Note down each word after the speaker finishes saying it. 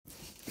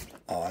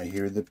Oh, I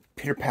hear the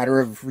pitter-patter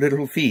of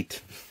little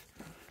feet.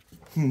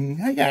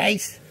 Hi,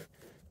 guys.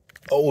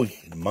 Oh,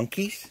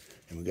 monkeys.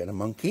 And we got a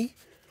monkey.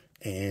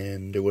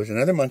 And there was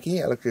another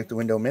monkey. I looked at the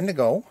window a minute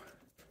ago.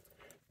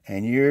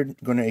 And you're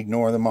going to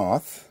ignore the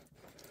moth.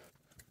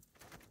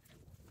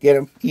 Get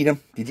him. Eat him.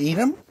 Did you eat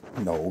him?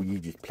 No, you're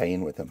just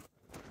playing with him.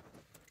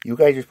 You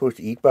guys are supposed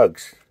to eat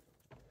bugs.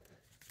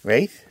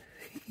 Right?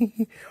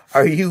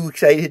 Are you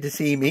excited to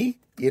see me?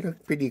 You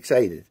look pretty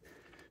excited.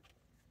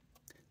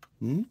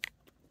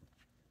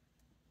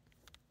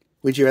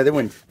 Where's your other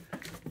ones?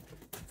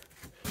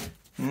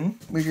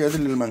 Where's your other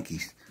little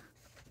monkeys?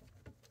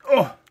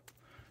 Oh!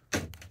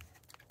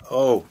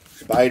 Oh,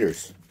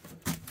 spiders.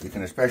 You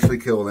can especially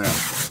kill them.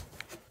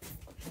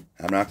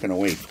 I'm not going to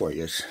wait for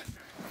you.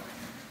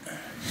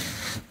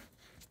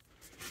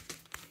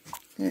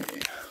 Yeah,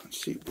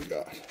 let's see what we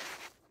got.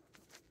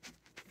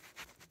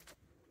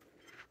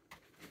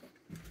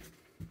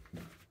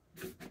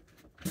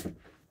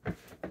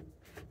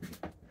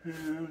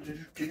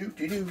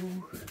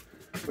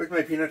 Where's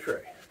my peanut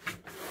tray?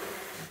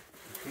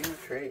 The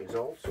peanut tray is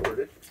all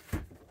sorted.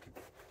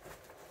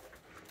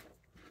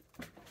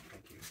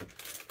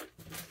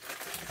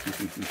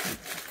 Thank you.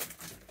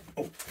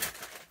 Oh,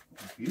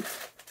 thank you.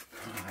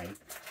 Hi.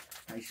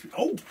 Nice.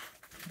 Oh,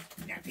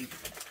 nappy.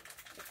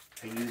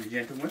 Are you the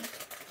gentleman?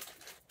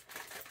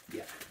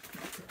 Yeah.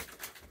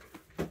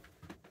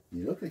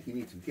 You look like you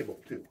need some kibble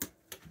too.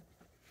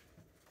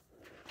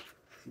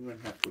 You might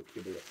have to put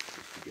kibble up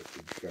just to get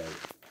things started.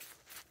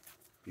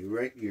 You're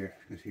right here.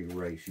 Let's see your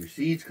rice. Your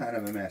seed's kind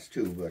of a mess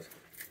too, but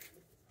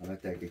I'll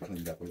let that get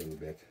cleaned up a little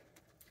bit.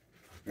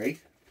 Right?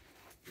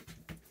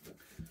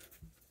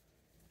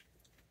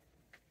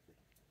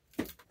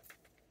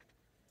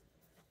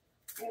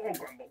 Oh,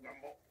 grumble,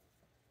 grumble.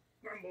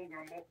 Grumble,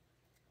 grumble.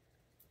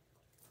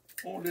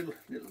 Oh,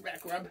 little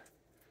back rub.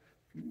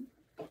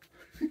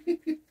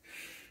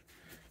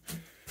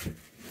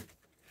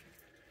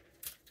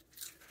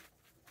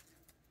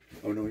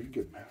 Oh no, you're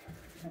good, man.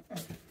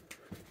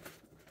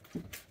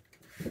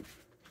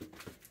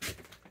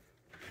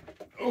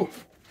 Oh.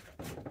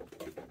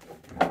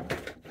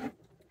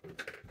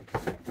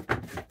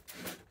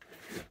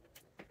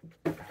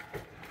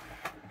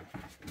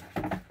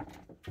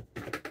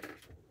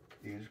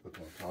 You just put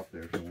them on top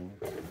there, so.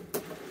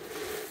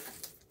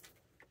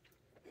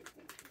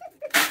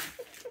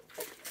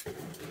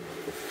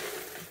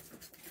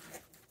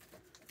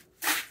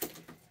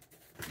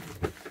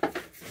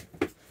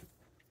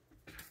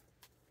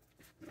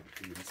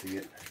 You can see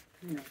it.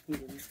 No, he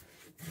didn't.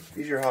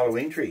 These are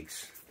Halloween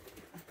treats.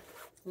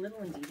 Little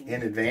one's eating it.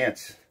 In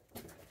advance.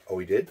 Oh,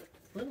 we did?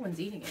 Little one's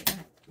eating it,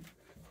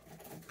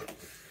 yeah.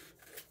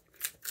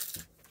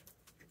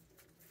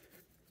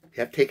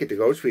 Yep, take it to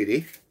go,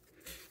 sweetie.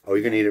 Oh,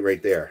 you're going to eat it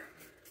right there.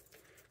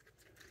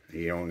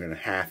 You're only going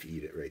to half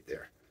eat it right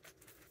there.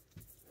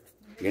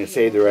 You're going to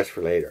save the rest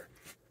for later.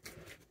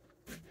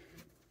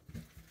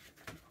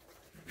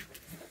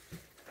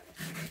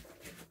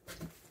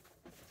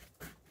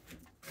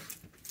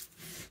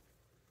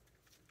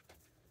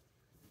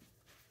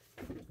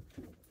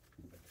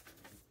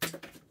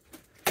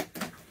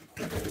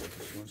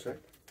 One sec.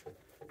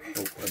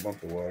 Oh, I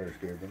bumped the water,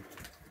 scared them.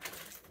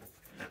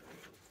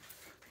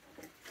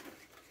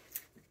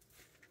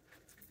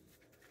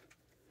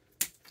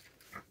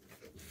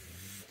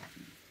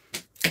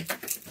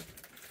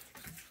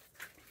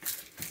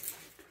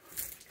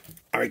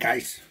 Alright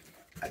guys,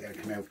 I gotta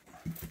come out.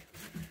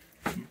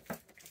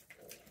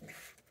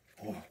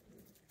 Oh,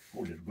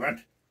 little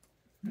grunt.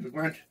 Little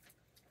grunt.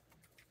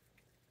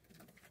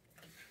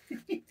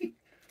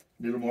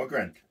 Little more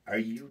grunt. Are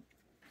you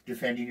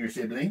defending your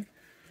sibling?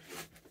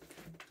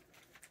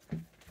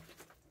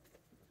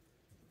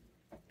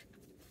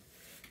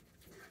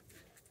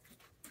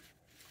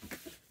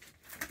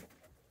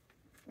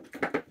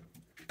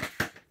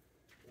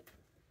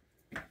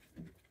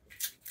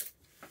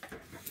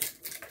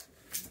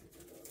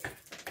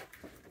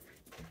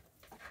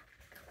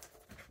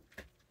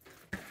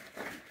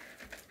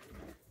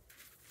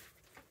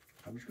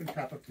 I'm just going to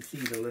top up the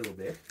seed a little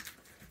bit.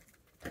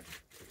 I'll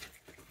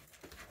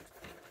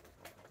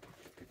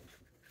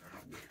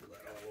just put that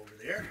all over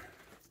there.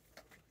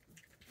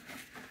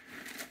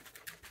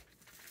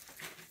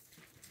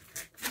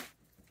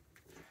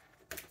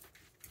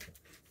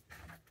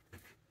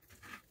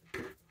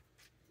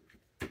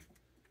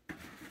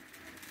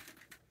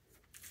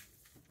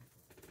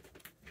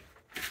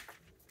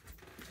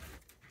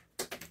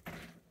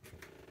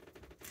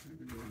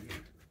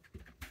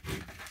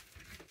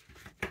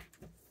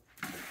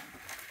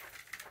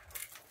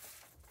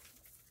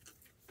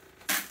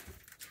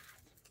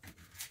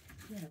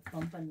 You had a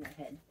bump on your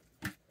head.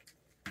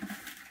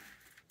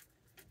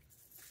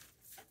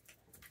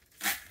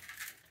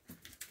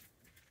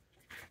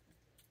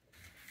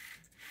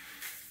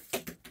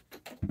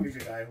 Here's a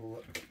guy who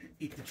will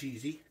eat the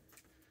cheesy.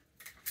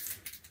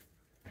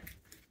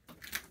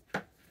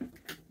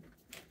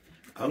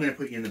 I'm going to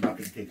put you in the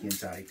bucket and take you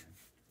inside.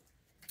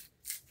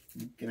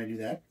 Can I do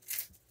that?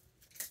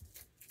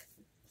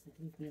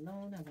 Leave me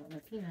alone, I want my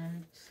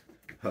peanuts.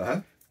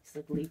 Huh?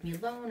 It's like, leave me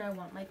alone, I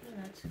want my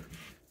peanut.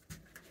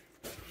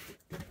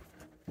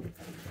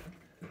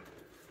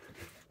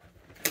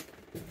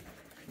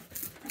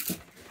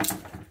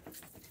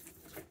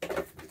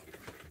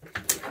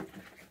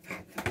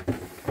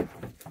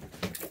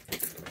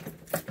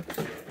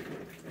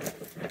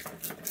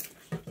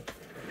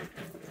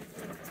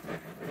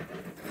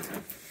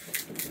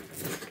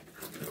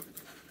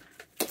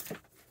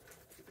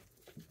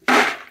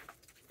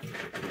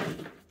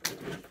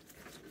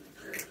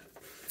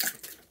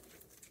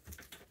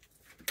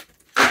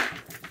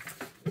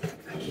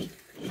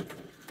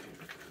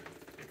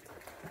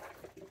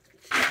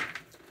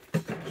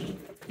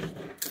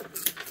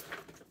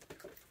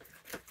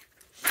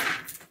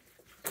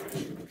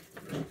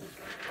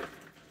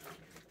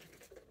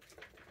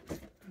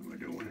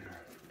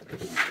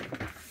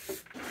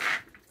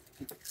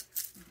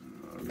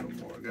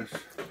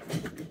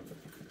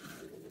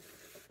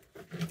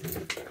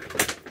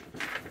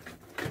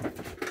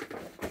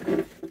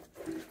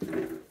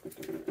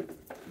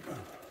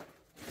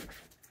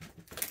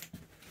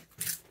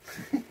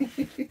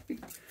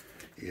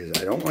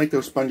 I don't like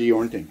those spongy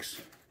yarn things.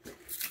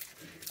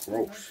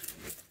 Gross.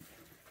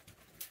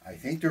 I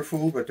think they're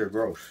food, but they're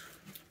gross.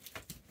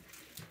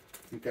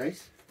 You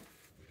guys,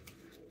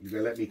 you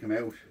gotta let me come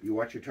out. You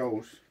watch your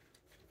toes.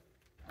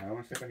 I don't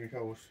want to step on your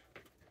toes.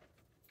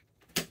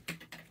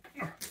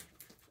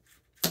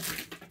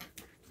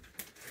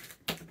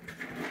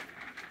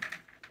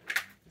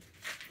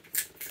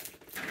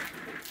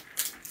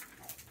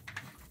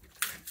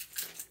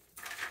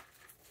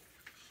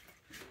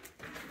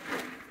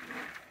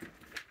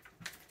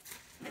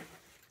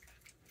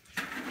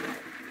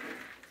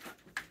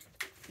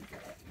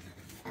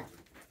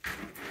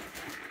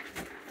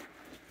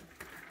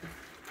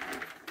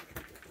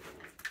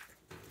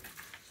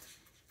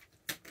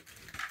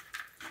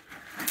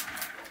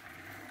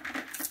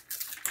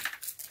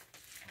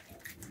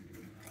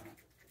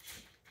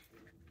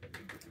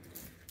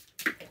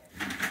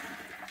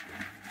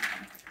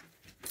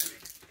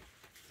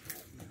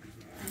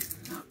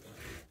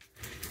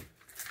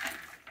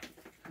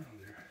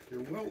 They're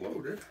well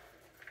loaded.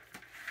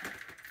 I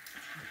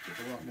took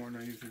a lot more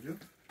than I usually do.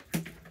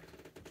 And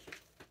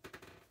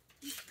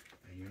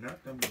you're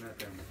not dumping that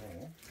down the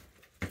hole.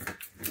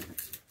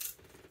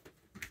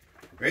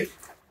 Great.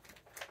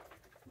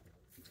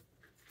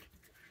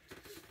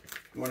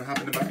 You want to hop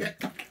in the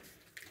bucket?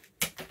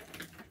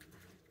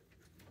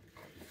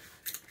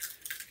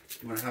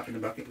 You want to hop in the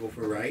bucket and go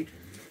for a ride?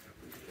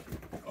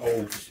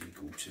 Oh, silly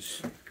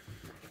gooches.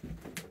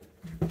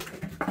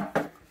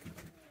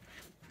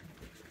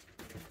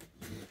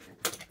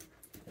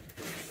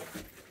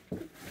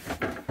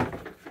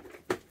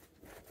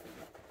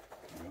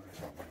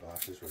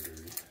 Glasses were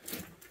dirty.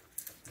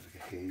 Like a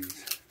haze.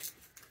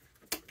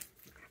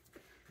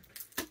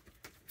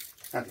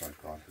 Not that my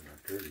glasses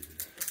aren't dirty,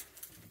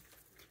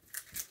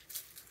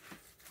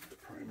 but the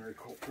primary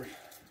culprit.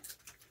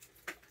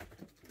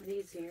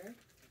 These here,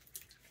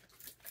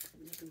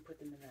 you can put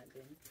them in that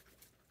bin.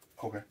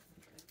 Okay.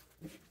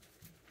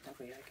 That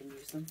way I can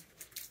use them.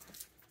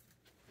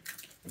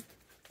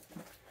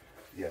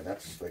 Yeah,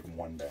 that's like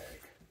one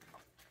bag.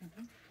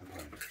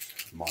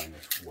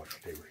 Minus what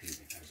they were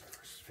eating as I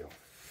was filming.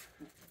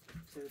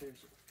 So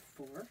there's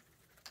 4.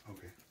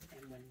 Okay.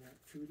 And when the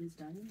food is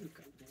done, you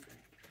go in the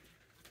bag.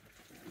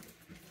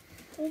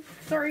 Oh,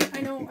 sorry,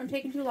 I know, I'm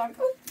taking too long.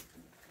 Oh.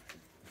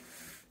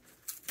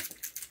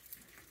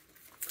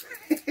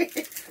 He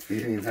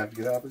didn't even have to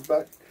get off his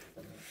butt.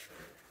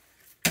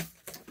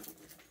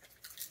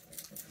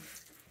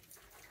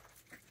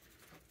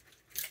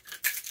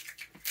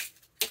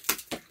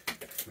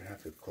 We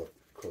have to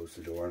close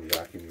the door and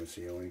vacuum the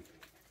ceiling.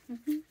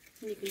 Mm-hmm.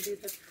 You can do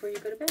that before you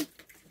go to bed.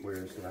 Where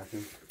is the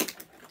vacuum?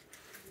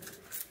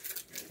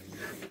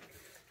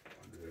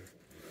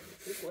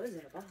 It was in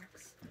a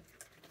box.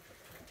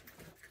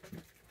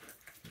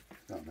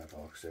 Not in that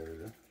box there,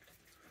 is it?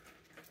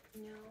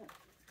 No,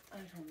 I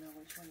don't know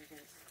which one it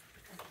is.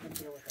 I can't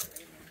deal with it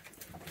right now.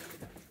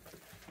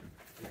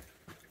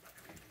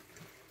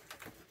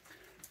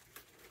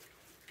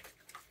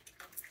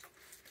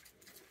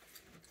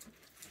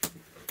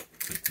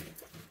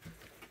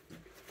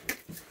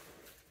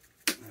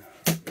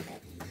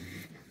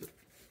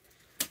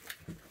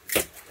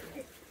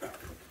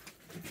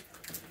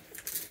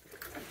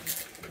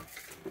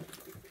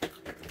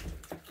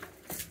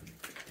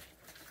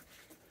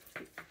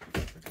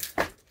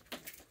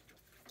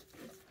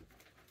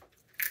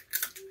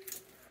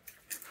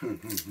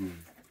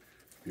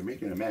 You're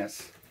making a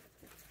mess.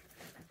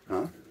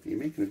 Huh? You're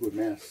making a good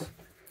mess.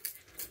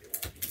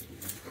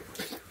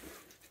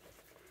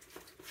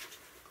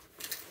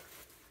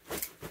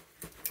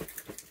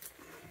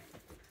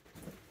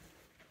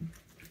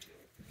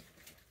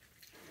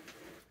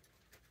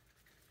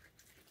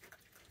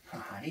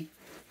 Hi.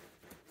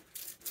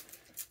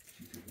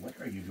 She said, what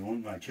are you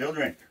doing, my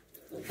children?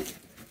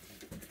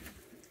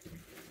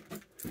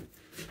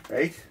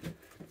 Right?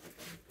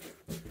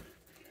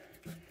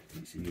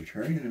 So you're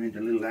turning them into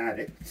little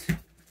addicts.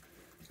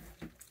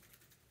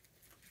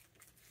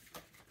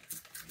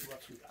 What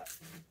else we got?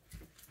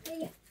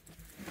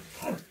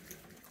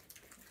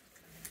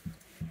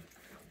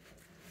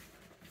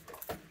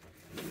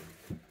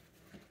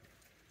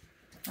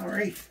 All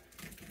right.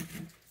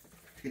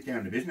 Let's get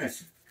down to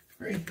business.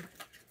 Right.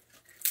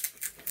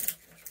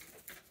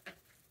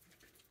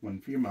 One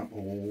for your mom.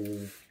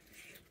 Oh,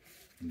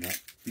 I'm not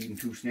feeding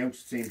two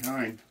snouts at the same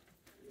time.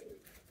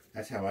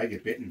 That's how I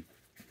get bitten.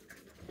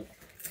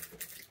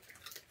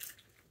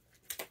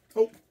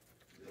 Oh.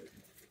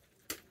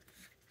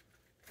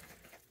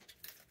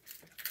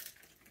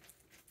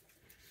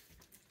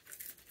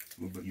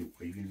 What about you?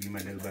 Are you going to be my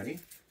little buddy?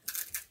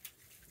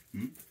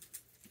 Hmm?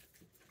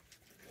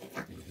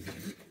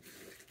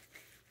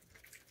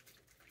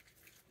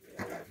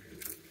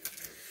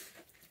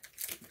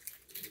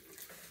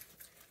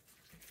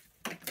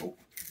 Oh.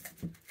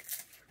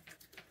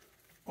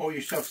 Oh,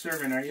 you're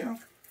self-serving, are you?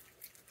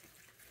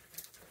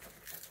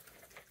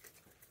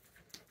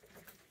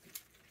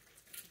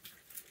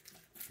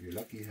 You're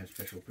lucky you have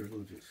special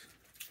privileges.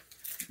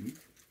 Hmm?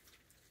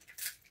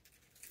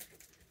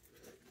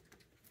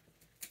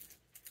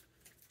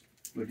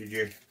 Where did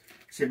your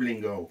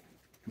sibling go?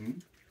 Hmm?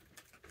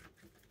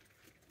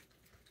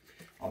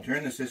 I'll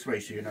turn this way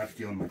so you're not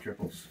stealing my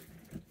triples.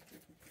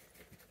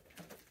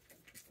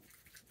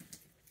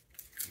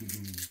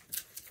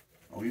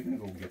 Oh, you're going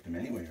to go get them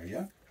anyway, are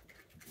you?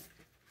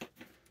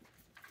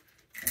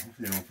 Hopefully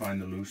you don't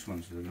find the loose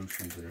ones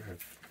that are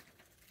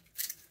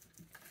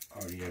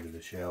already out of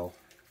the shell.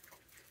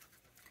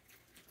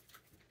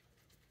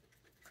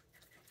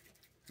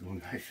 The one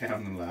guy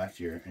found them last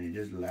year and he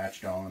just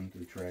latched on to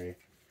the tray.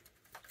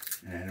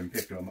 And I had him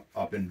picked them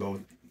up in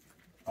both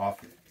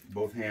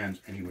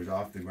hands, and he was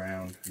off the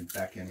ground. His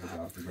back end was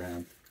off the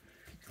ground,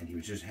 and he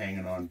was just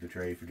hanging on to the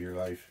tray for dear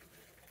life.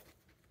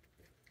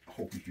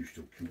 Oh, you're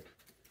so cute.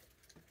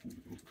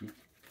 Oh, cute.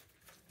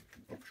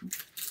 Oh,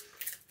 cute.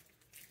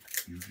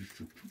 You're just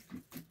so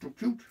cute, so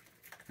cute.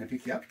 Can I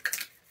pick you up?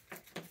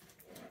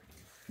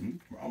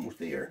 We're almost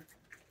there.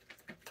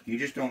 You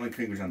just don't like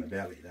fingers on the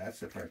belly. That's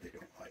the part they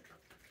don't like.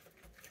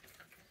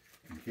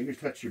 When your fingers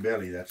touch your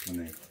belly, that's when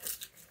they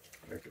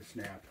start to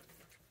snap.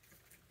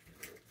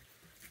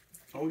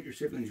 Oh, your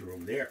siblings are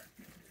over there.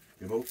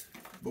 They're both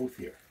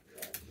here.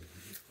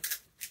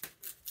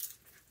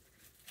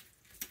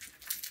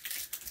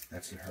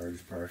 That's the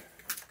hardest part.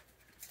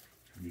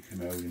 When you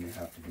come out and you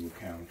have to do a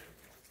count.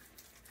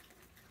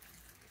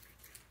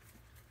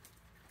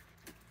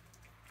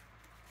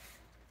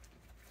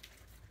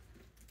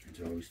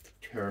 It's always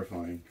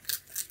terrifying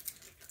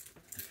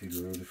to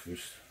figure out if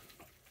there's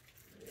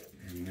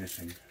any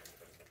missing.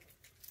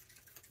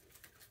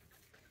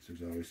 So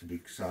there's always a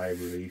big sigh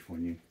of relief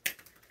when you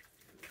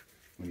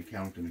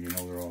count them and you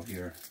know they're all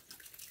here.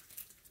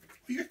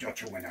 Well, you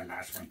thought you went that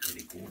last one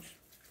pretty good.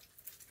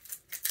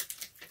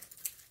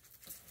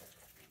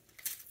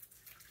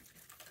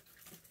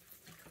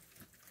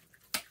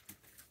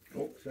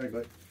 Oh, sorry,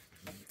 bud.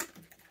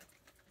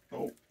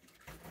 Oh.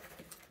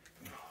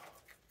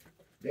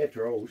 Bad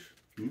throws.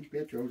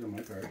 Bad throws on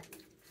my part.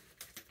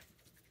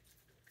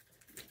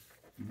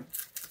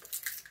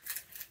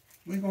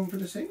 We're going for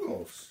the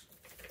singles.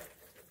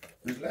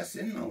 There's less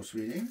in now,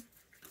 sweetie.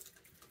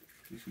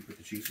 At least we put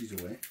the cheesies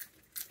away.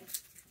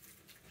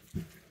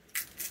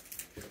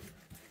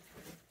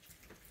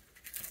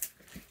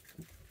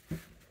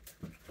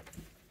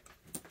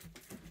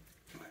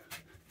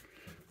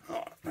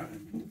 Oh,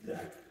 move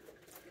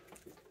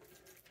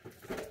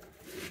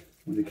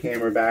the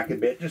camera back a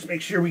bit. Just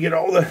make sure we get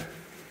all the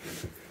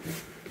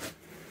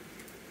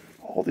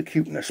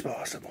cuteness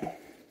possible.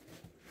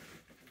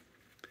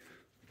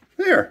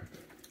 There.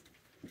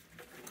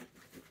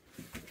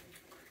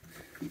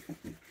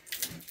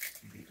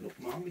 Look,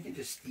 Mom, we can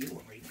just steal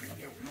them right from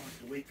here. We don't have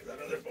to wait for that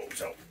other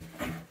bozo.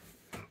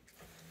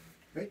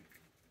 Right?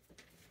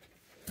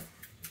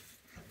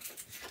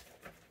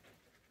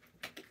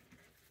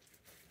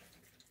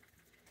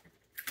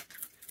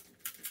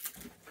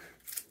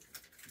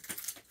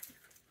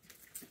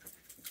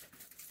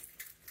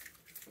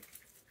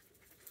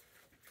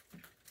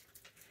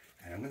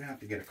 And I'm going to have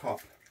to get a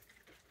cup.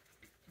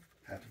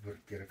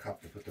 Get a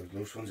cup to put those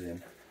loose ones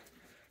in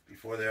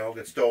before they all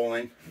get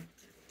stolen.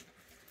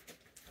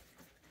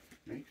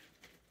 Right?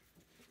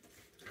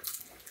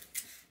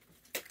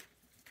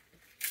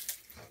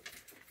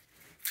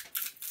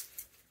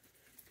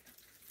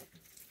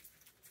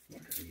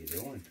 What are you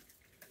doing?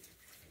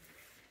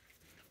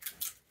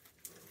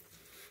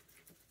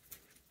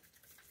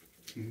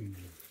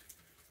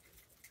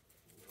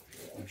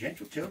 Oh,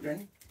 gentle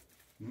children.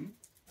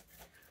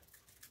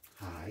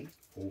 Hi.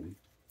 Oh,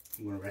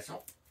 you want to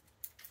wrestle?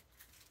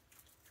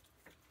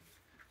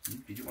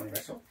 Did you want to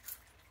wrestle?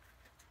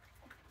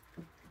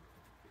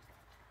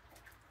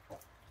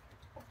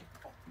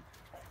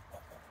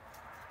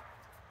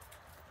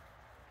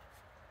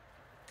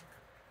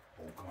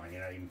 Oh, come on,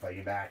 you're not even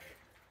fighting back.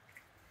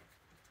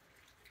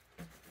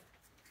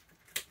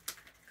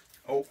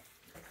 Oh.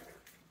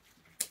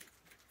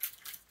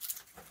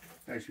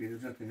 Actually,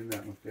 there's nothing in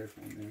that one. There's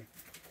one there.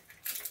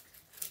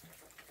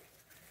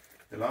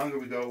 The longer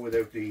we go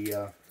without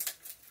the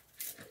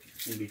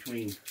in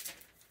between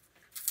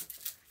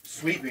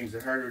sweepings,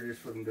 the harder it is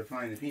for them to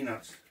find the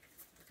peanuts.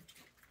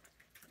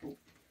 Oh.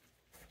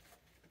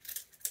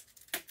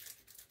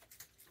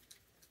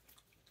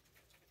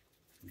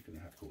 I'm going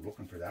to have to go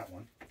looking for that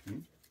one.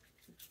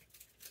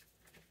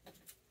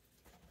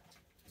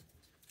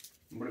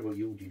 What about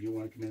you? Did you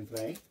want to come in and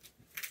play?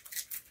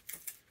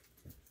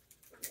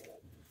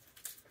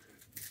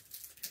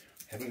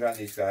 Haven't gotten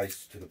these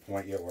guys to the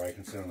point yet where I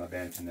can sit on a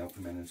bench and they'll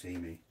come in and see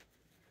me.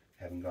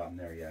 Haven't gotten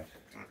there yet.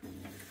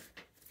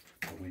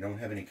 But we don't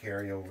have any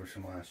carryovers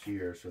from last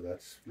year, so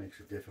that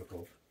makes it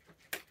difficult.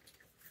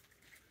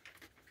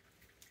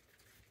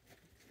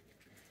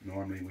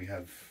 Normally we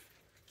have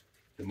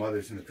the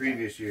mothers in the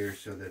previous year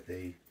so that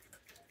they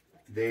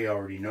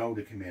already know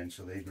to come in,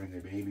 so they bring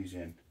their babies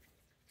in.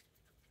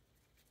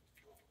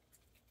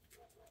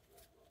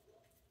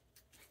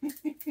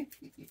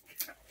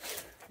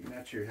 You're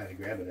not sure how to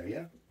grab it, are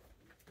you?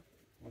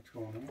 What's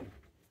going on?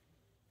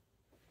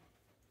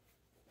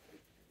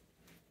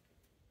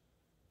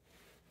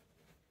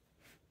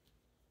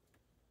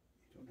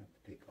 You don't have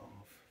to take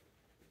off.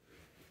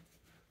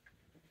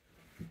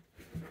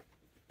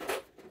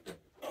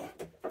 Oh.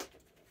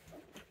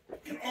 I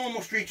can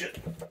almost reach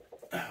it.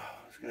 Oh,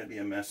 it's going to be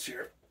a mess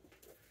here.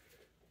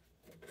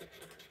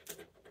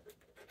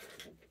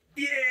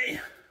 Yay!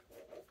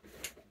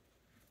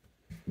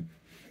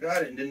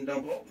 Got it and didn't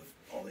dump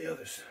all the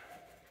others.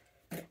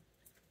 I'll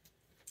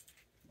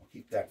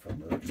keep that for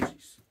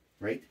emergencies,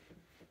 right?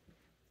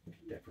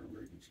 Keep that for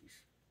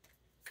emergencies.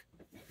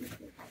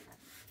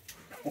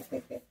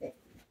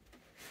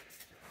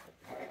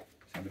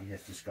 Somebody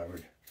has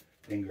discovered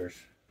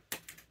fingers.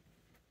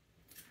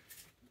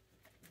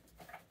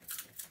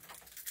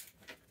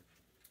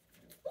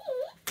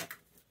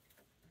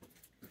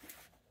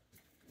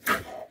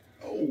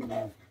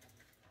 Oh,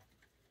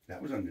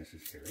 that was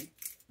unnecessary.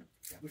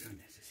 That was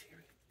unnecessary.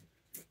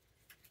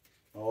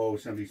 Oh,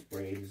 somebody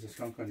sprayed. There's a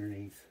skunk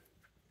underneath.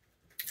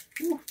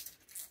 Whew.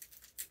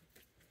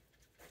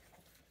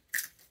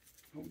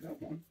 Oh, we got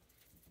one.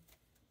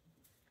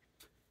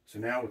 So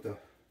now with the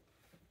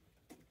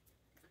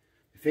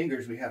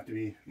fingers, we have to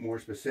be more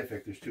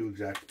specific. There's 2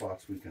 exact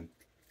spots we can.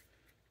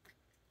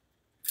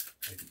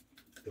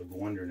 They'll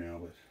go under now,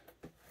 but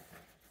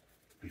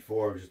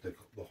before it was just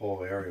the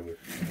whole area with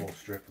the whole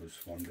strip was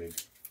one big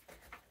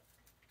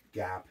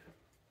gap.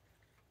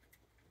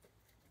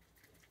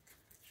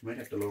 You might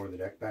have to lower the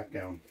deck back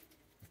down.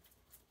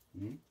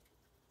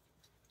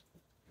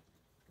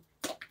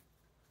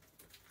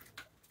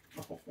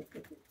 Oh.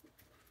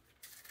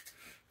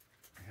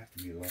 I have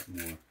to be a lot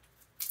more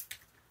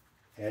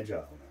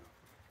agile now.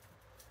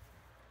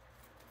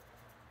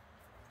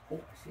 Oh,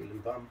 I see a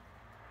little bum.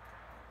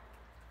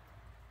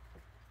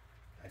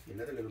 I see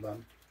another little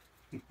bum.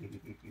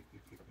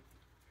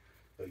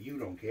 But you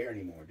don't care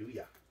anymore, do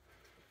ya?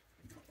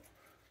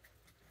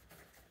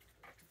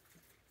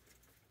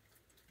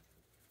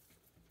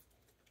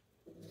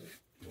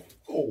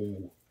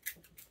 Oh,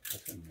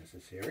 that's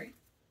unnecessary.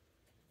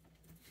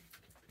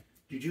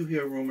 Did you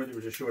hear a rumor there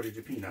was a shortage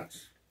of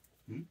peanuts?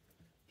 Did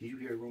you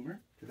hear a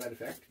rumor to that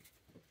effect?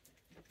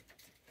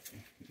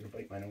 You're gonna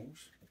bite my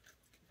nose?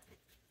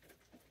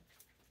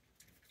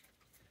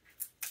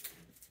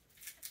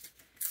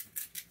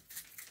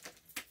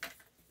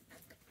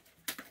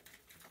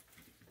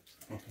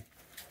 Oh.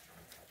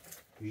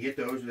 You get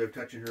those without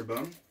touching her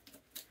bum?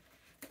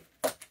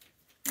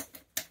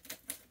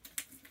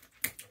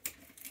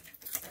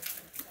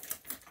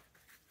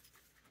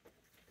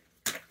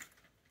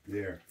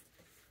 There.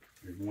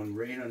 There's one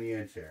right on the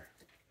edge there.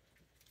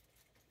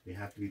 You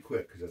have to be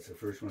quick because that's the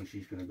first one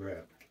she's going to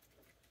grab.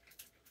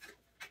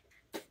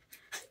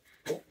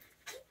 Oh.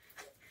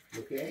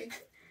 Okay.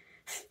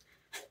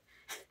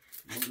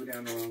 Don't go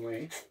down the wrong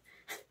way.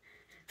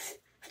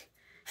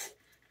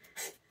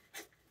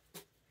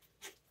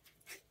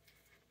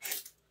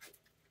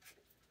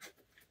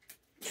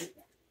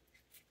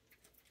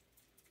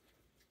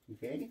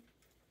 Okay.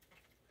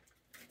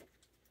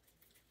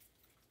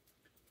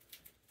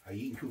 Are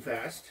you eating too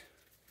fast?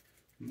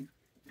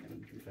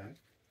 Eating too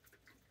fast?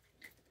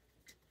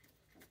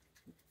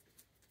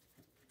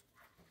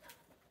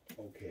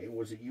 Okay,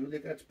 was it you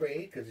that got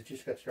sprayed? Because it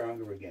just got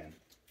stronger again.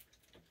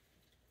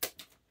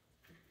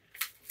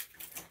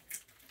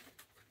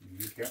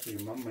 Be careful,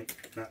 your mom might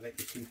not let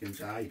you sleep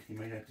inside. You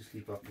might have to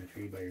sleep up in the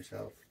tree by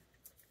yourself.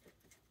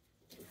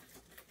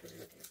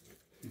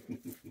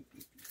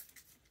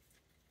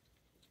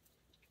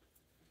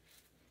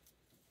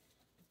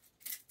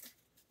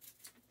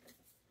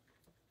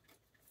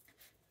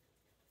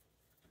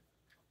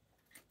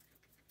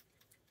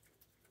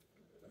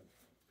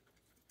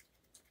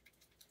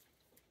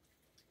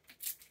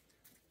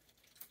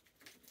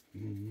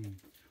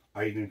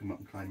 Are you going to come up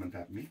and climb on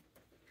top of me?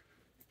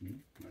 I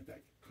bet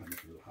you climb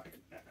up a little higher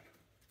than that.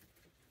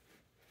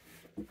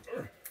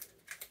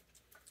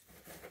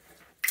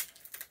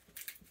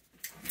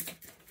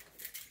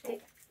 Oh.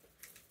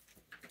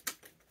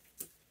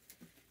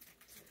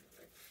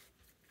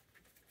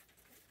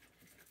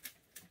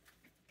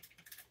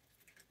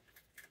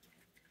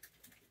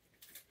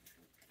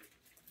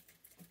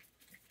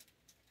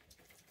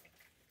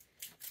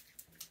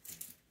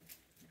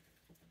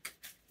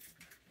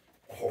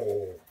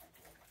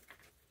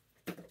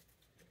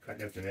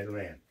 That's the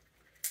middleman.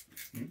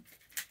 Hmm?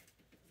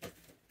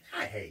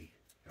 Ah, hey,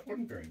 that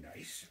wasn't very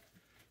nice.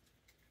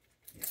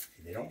 Yeah,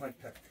 see, they don't like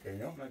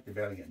the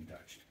belly getting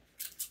touched.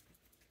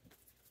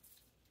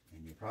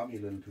 And you're probably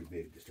a little too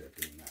big to start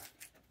doing that.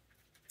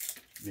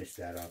 Missed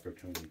that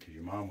opportunity because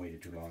your mom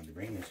waited too long to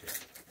bring this here.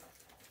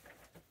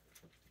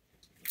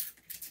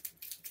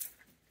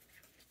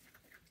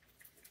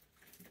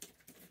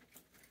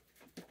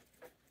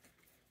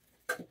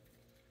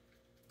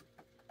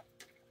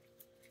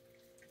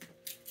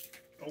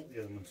 Oh,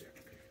 the other one's there.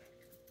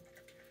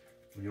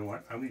 You know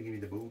what? I'm going to give you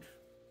the boot.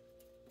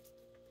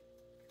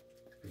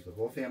 Because the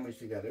whole family's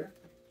together.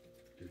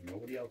 There's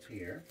nobody else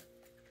here.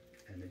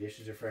 And the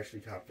dishes are freshly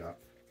topped up.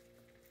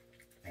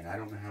 And I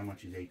don't know how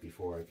much he's ate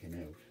before I came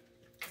out.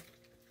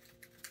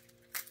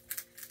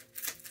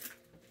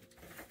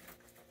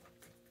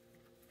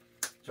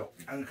 So,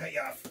 I'm going to cut you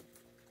off.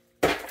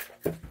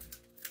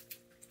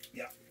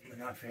 Yeah,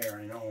 not fair,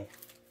 I know.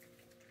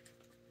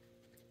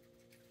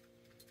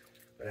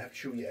 But I have to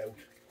chew you out.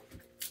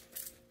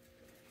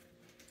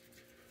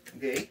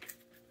 Okay.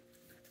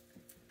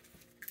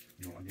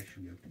 You know, I'll just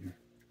chew you out here.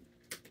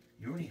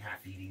 You're only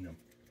half eating them.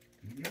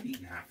 You're not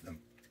eating half of them.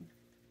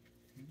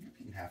 You're not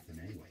eating half of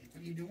them anyway.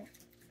 What are you doing?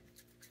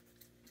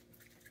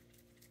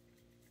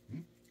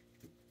 Hmm?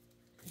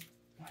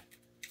 What?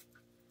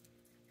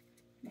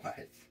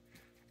 What?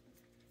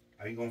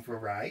 Are you going for a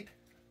ride?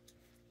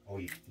 Oh,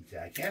 you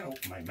say, I can't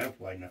open my mouth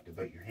wide enough to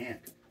bite your hand.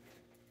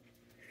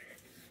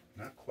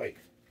 Not quite.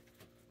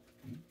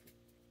 Hmm?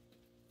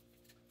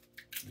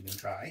 You gonna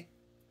try?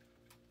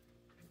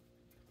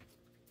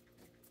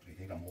 I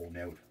think I'm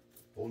holding out.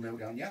 Holding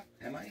out on ya,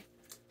 am I?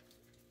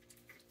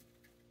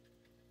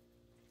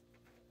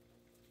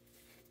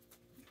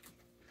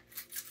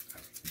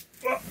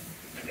 Oh,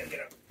 I gotta get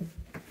up.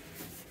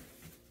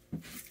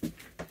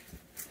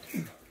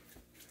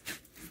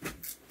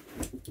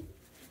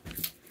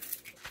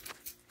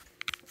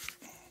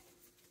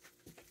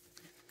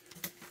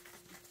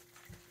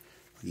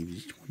 I'll give you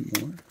just one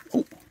more.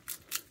 Oh,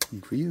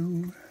 one for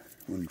you,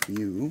 one for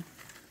you,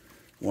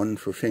 one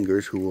for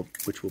Fingers,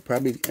 which will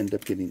probably end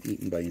up getting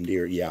eaten by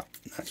Indira. Yeah,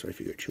 that's what I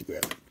figured. She'll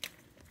grab it.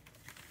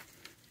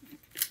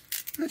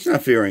 That's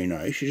not very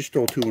nice. You just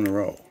stole two in a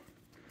row.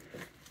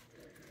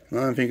 Come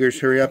on, Fingers,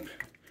 hurry up.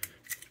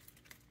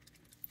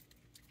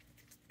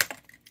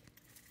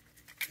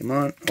 Come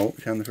on. Oh,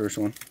 we found the first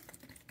one.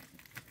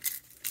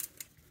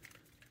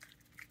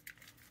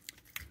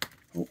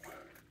 Oh. One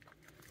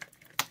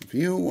for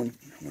you, one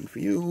for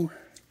you.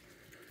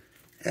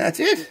 That's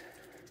it.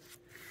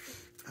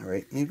 All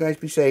right, you guys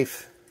be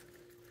safe.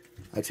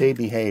 I'd say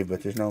behave,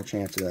 but there's no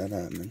chance of that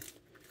happening.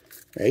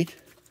 Right?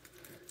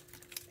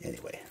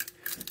 Anyway,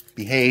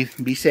 behave,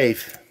 be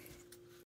safe.